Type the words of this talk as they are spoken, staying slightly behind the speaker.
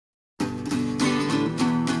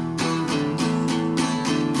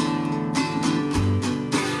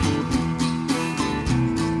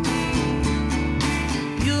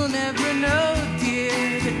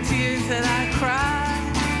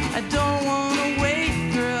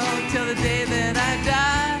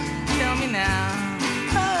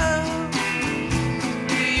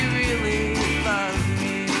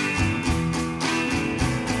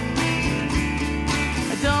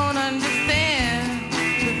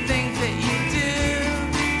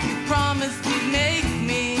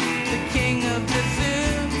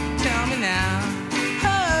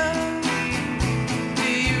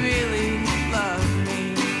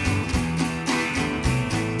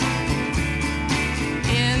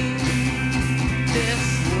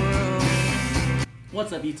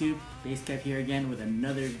What's up YouTube? BasedKev here again with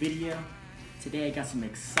another video. Today I got some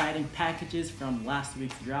exciting packages from last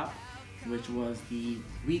week's drop, which was the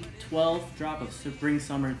week 12 drop of Spring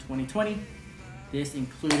Summer 2020. This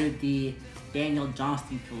included the Daniel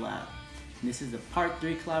Johnston collab. And this is the part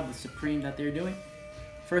 3 collab with Supreme that they're doing.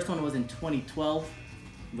 First one was in 2012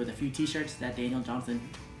 with a few t-shirts that Daniel Johnston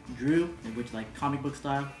drew, in which like comic book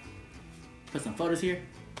style. Put some photos here.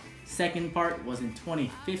 Second part was in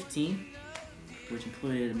 2015, which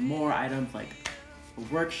included more items like a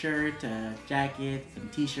work shirt, a jacket, some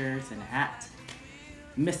t-shirts, and a hat.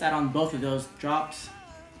 Missed out on both of those drops,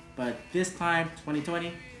 but this time,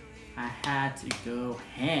 2020, I had to go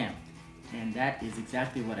ham. And that is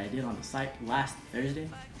exactly what I did on the site last Thursday.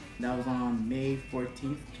 That was on May 14th,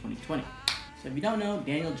 2020. So if you don't know,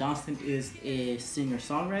 Daniel Johnston is a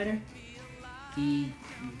singer-songwriter. He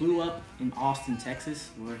blew up in Austin, Texas,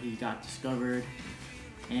 where he got discovered.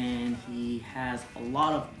 And he has a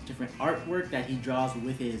lot of different artwork that he draws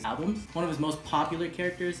with his albums. One of his most popular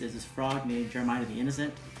characters is this frog named Jeremiah the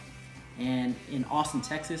Innocent. And in Austin,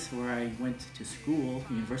 Texas, where I went to school,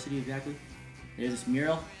 university exactly, there's this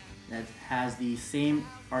mural that has the same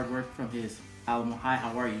artwork from his album, Hi,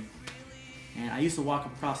 How Are You? And I used to walk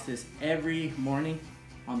across this every morning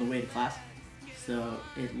on the way to class. So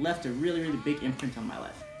it left a really, really big imprint on my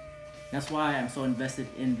life. That's why I'm so invested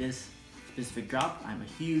in this specific drop. I'm a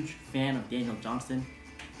huge fan of Daniel Johnston,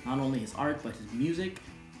 not only his art but his music.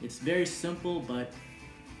 It's very simple, but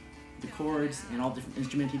the chords and all different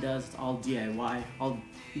instruments he does, it's all DIY.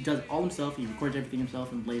 He does it all himself. He records everything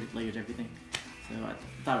himself and layers everything. So I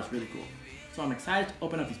thought it was really cool. So I'm excited to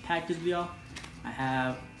open up these packages with y'all. I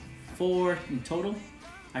have 4 in total,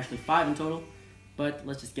 actually 5 in total, but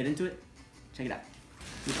let's just get into it. Check it out.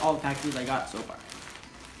 These are all the packages I got so far.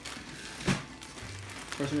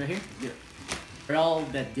 First one right here, good. For all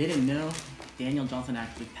that didn't know, Daniel Johnston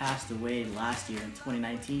actually passed away last year in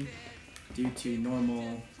 2019 due to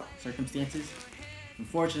normal circumstances.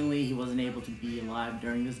 Unfortunately, he wasn't able to be alive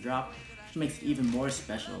during this drop, which makes it even more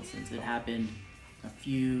special since it happened a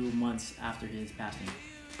few months after his passing.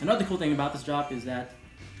 Another cool thing about this drop is that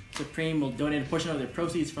Supreme will donate a portion of their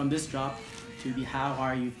proceeds from this drop to the How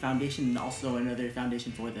Are You Foundation and also another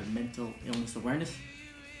foundation for the mental illness awareness,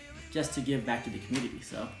 just to give back to the community.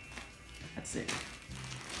 So that's it.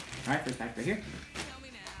 All right, first pack right here.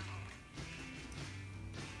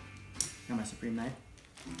 Got my Supreme knife.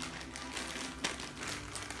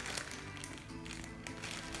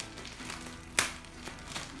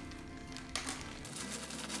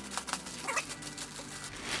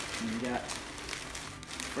 And we got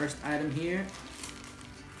first item here.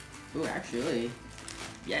 Ooh, actually,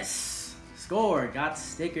 yes, score, got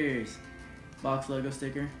stickers. Box logo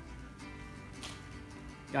sticker.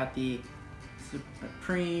 Got the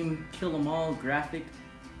Supreme Kill 'Em All graphic.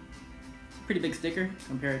 It's a pretty big sticker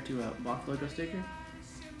compared to a box logo sticker.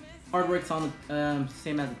 Artwork's on the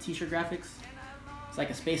same as the t-shirt graphics. It's like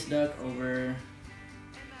a space duck over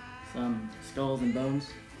some skulls and bones.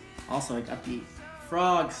 Also, I got the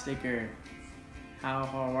frog sticker. How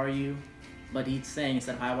are you? But he's saying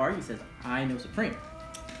instead of how are you, he says I know Supreme.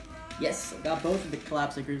 Yes, I got both of the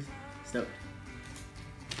collab stickers. Stoked.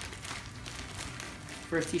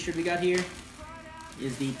 First t-shirt we got here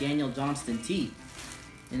is the Daniel Johnston tee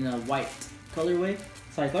in a white colorway,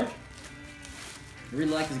 size large. I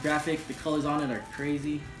really like this graphic. The colors on it are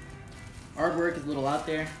crazy. Artwork is a little out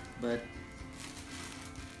there, but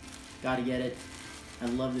gotta get it. I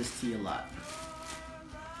love this tee a lot.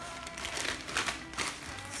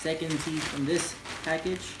 Second tee from this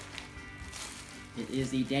package, it is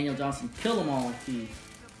the Daniel Johnston Kill 'Em All tee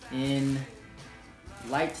in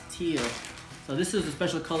light teal. So this is a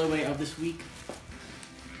special colorway of this week.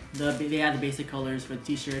 They had the basic colors for the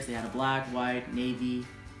t-shirts. They had a black, white, navy,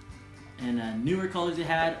 and newer colors they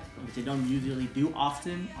had, which they don't usually do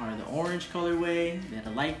often, are the orange colorway. They had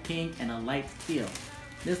a light pink and a light teal.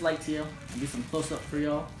 This light teal, I'll do some close up for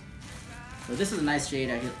y'all. So this is a nice shade.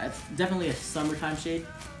 It's definitely a summertime shade.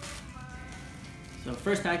 So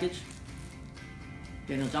first package,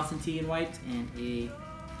 Daniel Johnston tee in white and a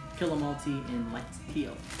Kill 'Em All tee in light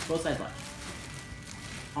teal, both size large.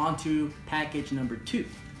 On to package number 2.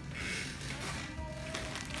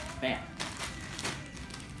 Bam.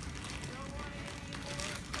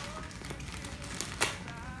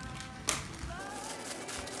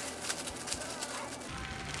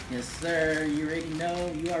 Yes sir, you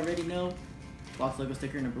already know. Box logo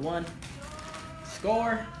sticker number 1.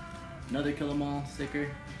 Score. Another Kill 'Em All sticker.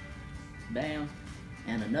 Bam.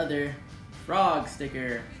 And another frog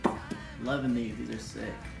sticker. Loving these are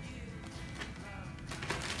sick.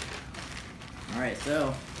 Alright,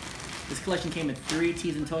 so This collection came with 3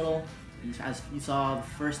 tees in total. As you saw, the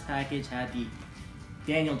first package had the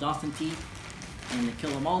Daniel Johnston tee and the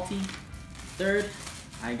Kill 'Em All tee. Third,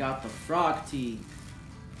 I got the Frog tee.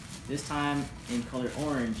 This time in color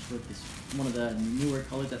orange, with this one of the newer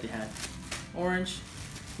colors that they had. Orange,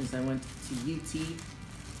 since I went to UT,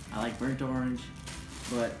 I like burnt orange.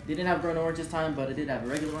 But they didn't have burnt orange this time, but it did have a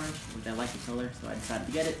regular orange, which I like the color, so I decided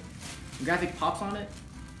to get it. The graphic pops on it.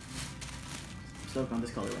 Stoked on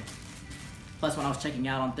this colorway. Plus, when I was checking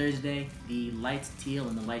out on Thursday, the light teal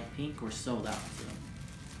and the light pink were sold out. So,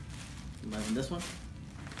 loving this one.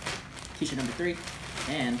 T-shirt number 3,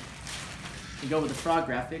 and to go with the frog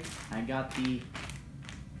graphic, I got the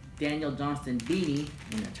Daniel Johnston beanie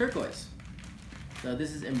in a turquoise. So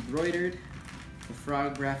this is embroidered, the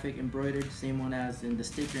frog graphic embroidered, same one as in the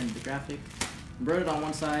sticker and the graphic. Embroidered on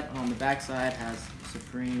one side, and on the back side has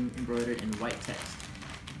Supreme embroidered in white text.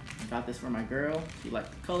 I got this for my girl. She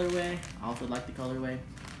liked the colorway. I also like the colorway.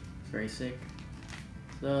 It's very sick.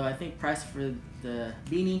 So I think price for the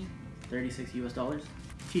beanie, $36 US.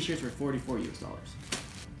 T-shirts were $44 US.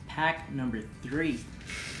 Pack number 3.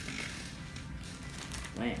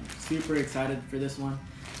 Man, super excited for this one.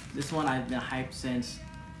 This one I've been hyped since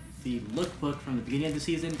the lookbook from the beginning of the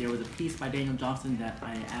season. There was a piece by Daniel Johnston that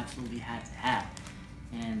I absolutely had to have.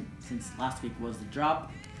 And since last week was the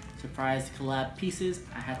drop, surprise collab pieces,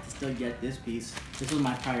 I had to still get this piece. This was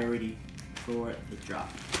my priority for the drop.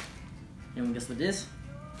 Anyone guess what it is?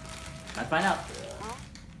 I'd find out.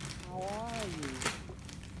 How are you?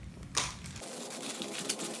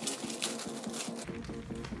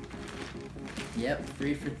 Yep,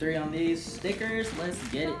 3 for 3 on these stickers. Let's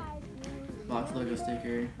get it. Box logo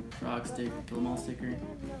sticker, frog sticker, Kill 'Em All sticker.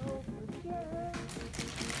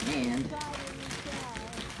 And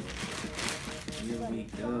here we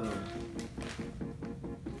go.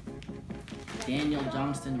 Daniel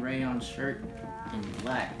Johnston rayon shirt in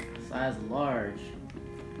black, size large.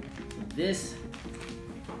 So this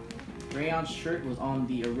rayon shirt was on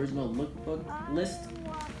the original lookbook list,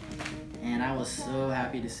 and I was so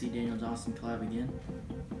happy to see Daniel Johnston collab again.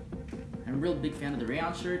 I'm a real big fan of the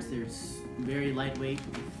rayon shirts. They're very lightweight,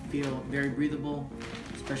 feel very breathable,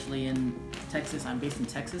 especially in Texas. I'm based in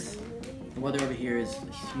Texas. The weather over here is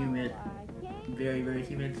humid, very, very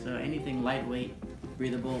humid, so anything lightweight,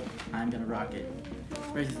 breathable, I'm gonna rock it.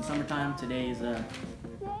 Especially in summertime. Today is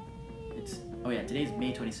today's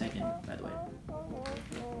May 22nd, by the way.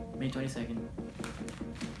 May 22nd.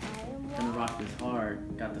 Gonna rock this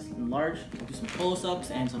hard. Got this in large. We'll do some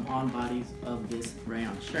close-ups and some on bodies of this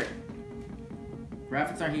rayon shirt.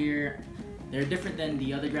 Graphics are here. They're different than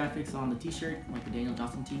the other graphics on the t-shirt, like the Daniel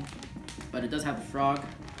Johnston tee, but it does have the frog,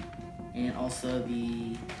 and also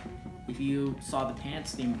if you saw the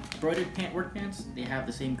pants, the embroidered work pants, they have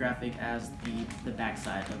the same graphic as the back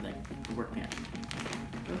side of the work pant.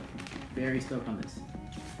 So, very stoked on this.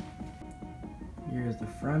 Here's the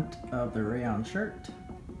front of the rayon shirt.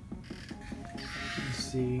 You can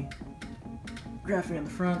see graphic in the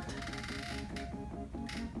front.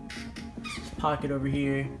 Pocket over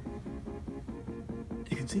here.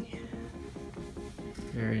 You can see.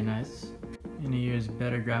 Very nice. And here's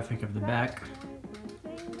better graphic of the back.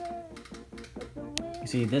 You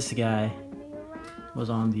see this guy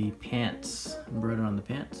was on the pants, embroidered on the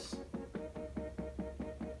pants.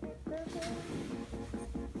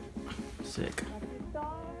 Sick.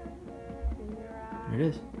 There it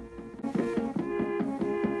is.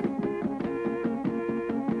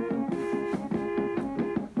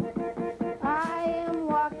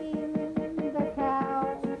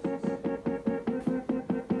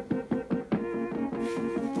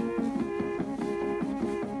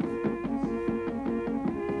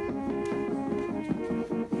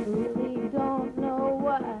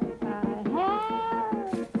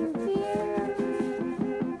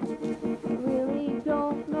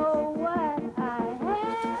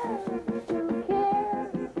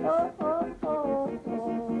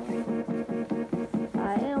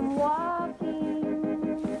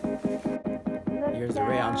 Here's the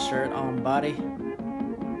rayon shirt on body.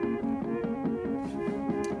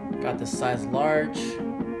 Got the size large,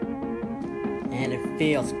 and it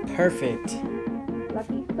feels perfect.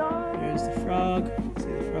 Here's the frog.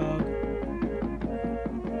 See the frog?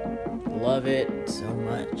 Love it so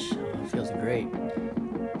much. Oh, it feels great.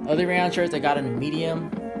 Other rayon shirts I got in a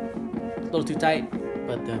medium. It's a little too tight,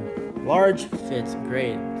 but the large fits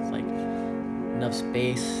great. It's like enough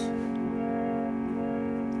space.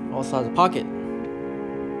 Also has a pocket.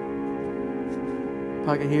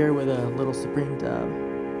 Pocket here with a little Supreme tab.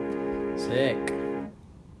 Sick.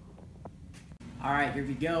 Alright, here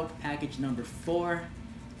we go. Package number 4.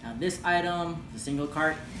 Now this item, the single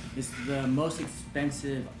cart, is the most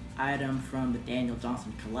expensive item from the Daniel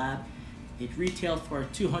Johnston collab. It retailed for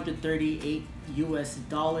 $238 US,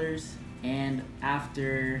 and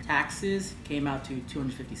after taxes came out to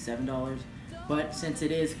 $257. But since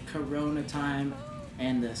it is Corona time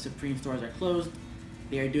and the Supreme stores are closed,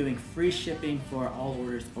 they are doing free shipping for all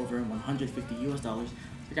orders over $150 US.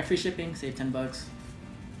 We got free shipping, save 10 bucks.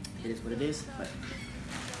 It is what it is, but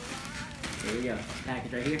there we go.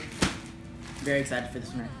 Package right here. Very excited for this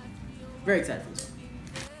one. Very excited for this one.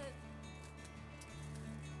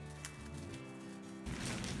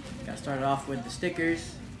 Got started off with the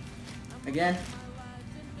stickers. Again,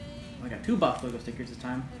 I got 2 box logo stickers this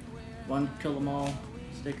time. 1 Kill 'Em All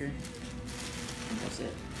sticker. And that's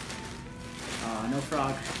it. No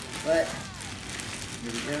frog. But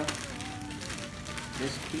here we go.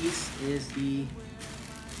 This piece is the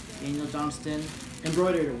Daniel Johnston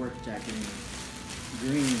embroidered work jacket in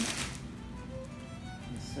green.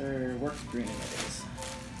 Yes sir, works green it is.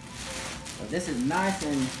 So this is nice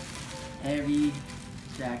and heavy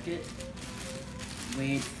jacket.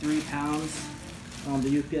 Weighed 3 pounds on the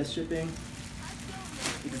UPS shipping.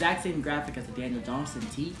 Exact same graphic as the Daniel Johnston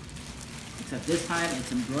tee, except this time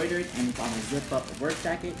it's embroidered and it's on a zip up work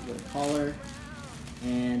jacket with a collar,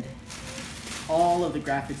 and all of the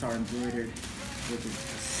graphics are embroidered, which is a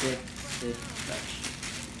sick touch.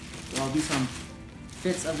 So I'll do some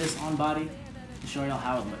fits of this on body to show y'all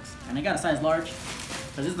how it looks. And I got a size large,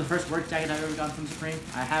 because this is the first work jacket I've ever gotten from Supreme.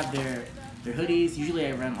 I have their hoodies. Usually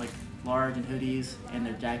I rent like large and hoodies, and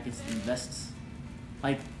their jackets and vests.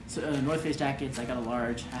 Like North Face jackets, I got a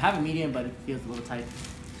large. I have a medium, but it feels a little tight.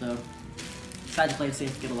 So decided to play it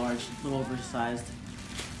safe, get a large, a little oversized.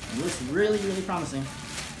 It looks really, really promising.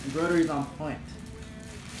 Embroidery is on point.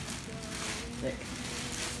 Sick.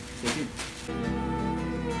 Stay tuned.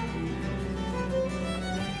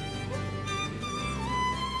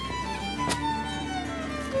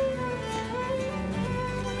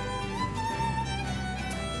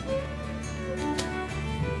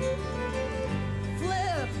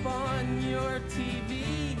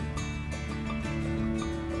 TV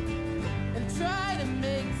and try to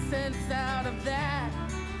make sense out of that.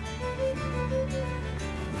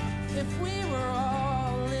 If we were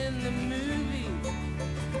all in the movie,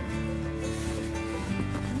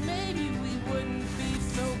 maybe we wouldn't be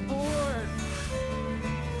so bored.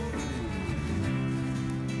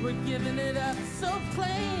 We're giving it up so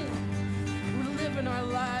plain, we're living our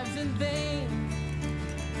lives in vain.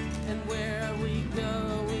 And where are we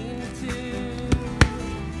going to?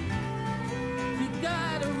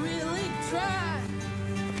 Gotta really try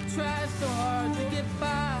so hard to get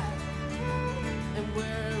by. And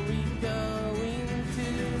where are we going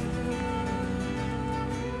to?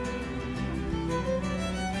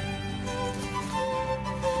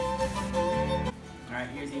 Alright,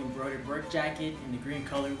 here's the embroidered work jacket in the green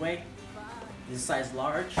colorway. This is size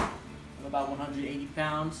large. I'm about 180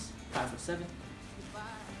 pounds, 5'7".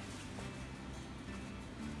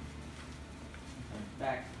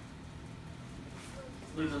 Back.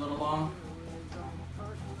 Sleeves a little long,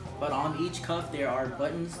 but on each cuff there are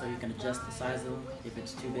buttons, so you can adjust the size of them if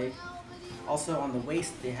it's too big. Also on the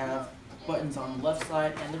waist they have buttons on the left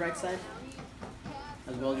side and the right side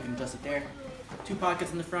as well. You can adjust it there. 2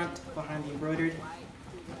 pockets in the front behind the embroidered.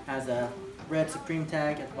 Has a red Supreme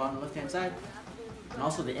tag at the bottom left hand side, and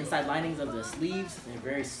also the inside linings of the sleeves, they're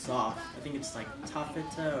very soft. I think it's like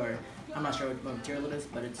taffeta, or I'm not sure what material it is,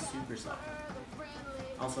 but it's super soft.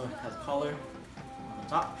 Also has a collar on the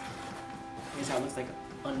top. Here's how it looks like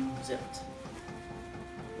unzipped.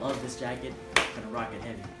 Love this jacket. Gonna rock it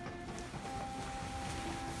heavy.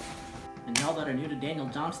 And y'all that are new to Daniel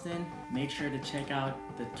Johnston, make sure to check out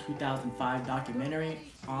the 2005 documentary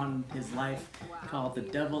on his life called The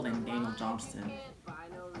Devil and Daniel Johnston.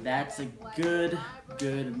 That's a good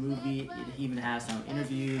movie. It even has some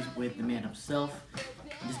interviews with the man himself.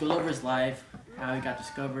 It just goes over his life, how he got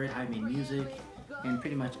discovered, how he made music, and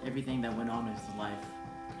pretty much everything that went on in his life.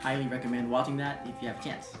 Highly recommend watching that if you have a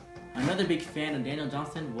chance. Another big fan of Daniel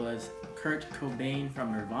Johnston was Kurt Cobain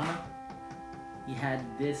from Nirvana. He had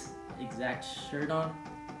this exact shirt on.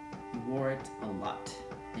 He wore it a lot.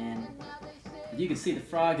 And as you can see, the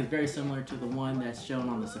frog is very similar to the one that's shown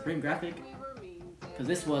on the Supreme graphic, because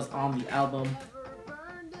this was on the album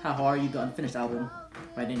How Are You, the unfinished album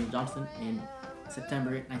by Daniel Johnston in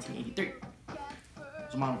September 1983.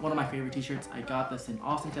 It's one of my favorite t-shirts. I got this in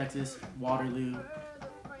Austin, Texas, Waterloo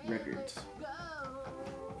Records.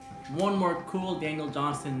 One more cool Daniel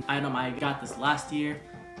Johnston item, I got this last year.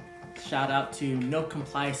 Shout out to No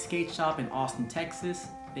Comply Skate Shop in Austin, Texas.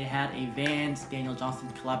 They had a Vans Daniel Johnston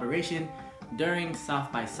collaboration during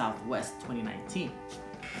South by Southwest 2019.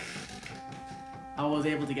 I was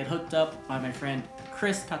able to get hooked up by my friend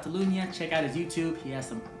Chris Catalunya. Check out his YouTube, he has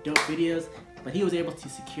some dope videos, but he was able to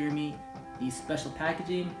secure me the special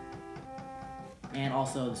packaging and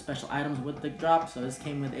also the special items with the drop. So this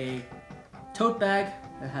came with a tote bag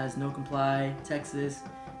that has No Comply, Texas,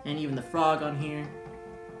 and even the frog on here,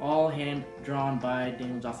 all hand drawn by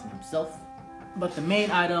Daniel Johnston himself. But the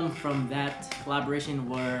main item from that collaboration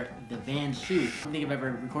were the Vans shoes. I don't think I've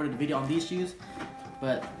ever recorded a video on these shoes,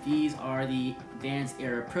 but these are the Vans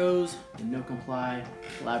Era Pros, the No Comply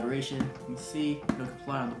collaboration. You can see No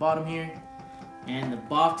Comply on the bottom here. And the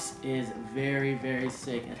box is very, very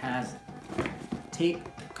sick. It has tape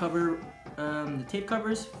cover, the tape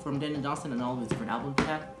covers from Daniel Johnston and all of his different albums he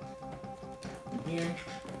had. And here,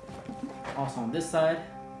 also on this side.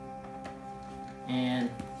 And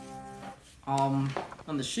on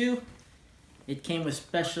the shoe, it came with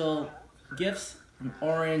special gifts, an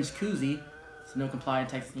orange koozie. So No Comply,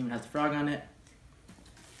 Texas even has the frog on it.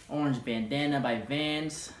 Orange bandana by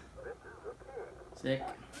Vans. Sick.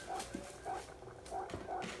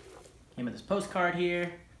 Came with this postcard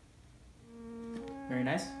here. Very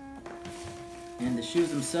nice. And the shoes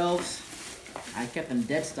themselves, I kept them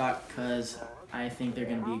dead stock because I think they're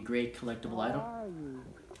going to be a great collectible item.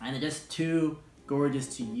 And they're just too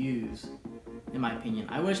gorgeous to use, in my opinion.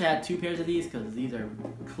 I wish I had two pairs of these because these are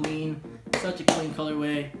clean, such a clean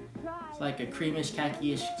colorway. It's like a creamish,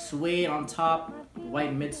 khaki-ish suede on top,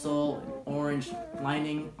 white midsole, and orange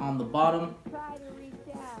lining on the bottom.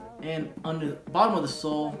 And under the bottom of the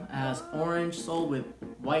sole has orange sole with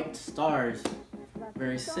white stars.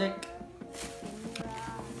 Very sick.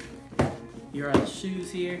 Here are the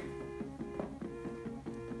shoes here.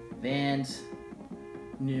 Vans,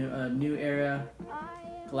 new era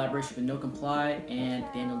collaboration with No Comply and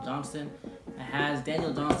Daniel Johnston. It has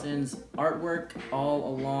Daniel Johnston's artwork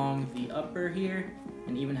all along the upper here,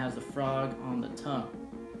 and even has the frog on the tongue.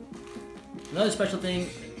 Another special thing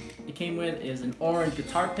it came with is an orange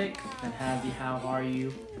guitar pick that has the How Are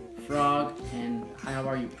You frog and How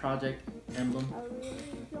Are You project emblem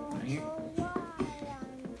right here.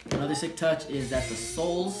 Another sick touch is that the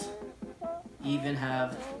soles even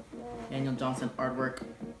have Daniel Johnston artwork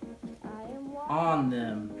on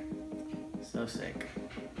them. So sick.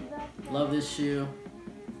 Love this shoe.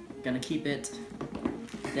 Gonna keep it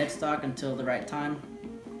dead stock until the right time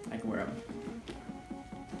I can wear them.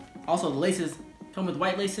 Also, the laces come with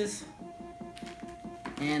white laces,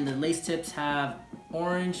 and the lace tips have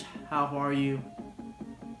orange How Are You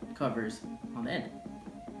covers on the end.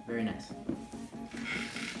 Very nice.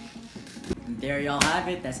 And there y'all have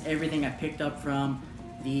it. That's everything I picked up from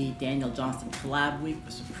the Daniel Johnston collab week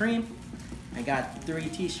with Supreme. I got 3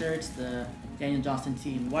 t-shirts, the Daniel Johnston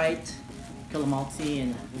tee in white, Killamal tee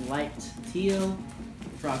in light teal,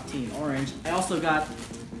 frog tee in orange. I also got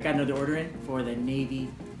another order in for the navy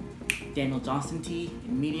Daniel Johnston tee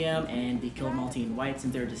in medium and the Killamal tee in white.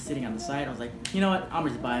 Since they were just sitting on the side, I was like, you know what, I'm gonna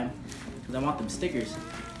just buy them because I want them stickers.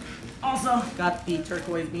 Also got the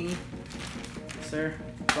turquoise beanie, sir,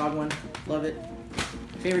 frog one, love it.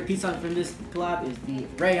 Favorite piece from this collab is the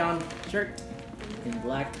rayon shirt in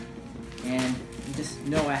black, and you just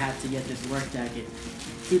know I had to get this work jacket.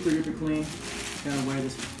 Super duper clean. Gonna wear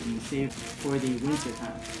this and save for the winter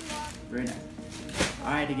time. Very nice.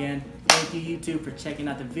 Alright, again, thank you YouTube for checking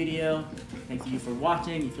out the video. Thank you for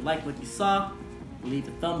watching. If you liked what you saw, leave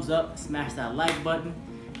a thumbs up, smash that like button.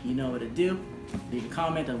 You know what to do. Leave a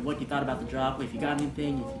comment on what you thought about the drop, if you got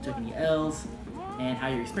anything, if you took any L's, and how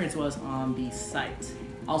your experience was on the site.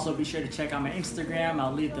 Also, be sure to check out my Instagram.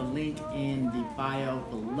 I'll leave the link in the bio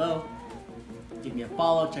below. Give me a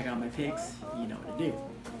follow, check out my pics, you know what to do.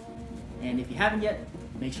 And if you haven't yet,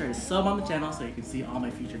 make sure to sub on the channel so you can see all my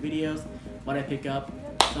future videos, what I pick up.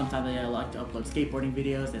 Sometimes I like to upload skateboarding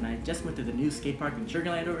videos, and I just went to the new skate park in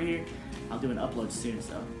Sugarland over here. I'll do an upload soon,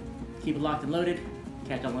 so keep it locked and loaded.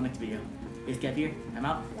 Catch y'all on the next video. BasedKev here, I'm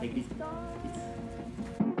out, take it easy.